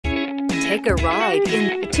Take a ride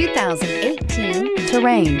in the 2018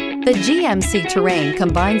 Terrain. The GMC Terrain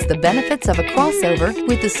combines the benefits of a crossover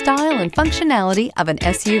with the style and functionality of an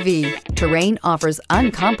SUV. Terrain offers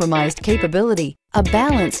uncompromised capability, a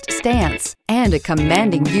balanced stance, and a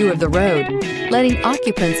commanding view of the road, letting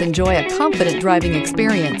occupants enjoy a confident driving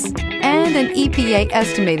experience. And an EPA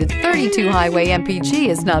estimated 32 highway MPG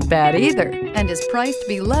is not bad either, and is priced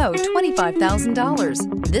below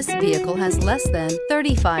 $25,000. This vehicle has less than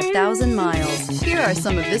 35,000 miles. Here are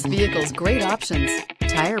some of this vehicle's great options: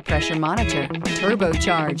 tire pressure monitor,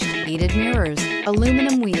 turbocharged, heated mirrors,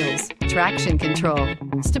 aluminum wheels, traction control,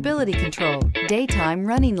 stability control, daytime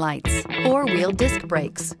running lights, four-wheel disc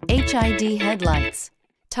brakes, HID headlights,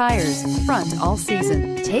 tires, front all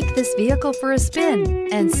season. Take this vehicle for a spin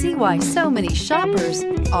and see why so many shoppers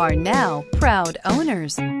are now proud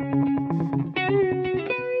owners.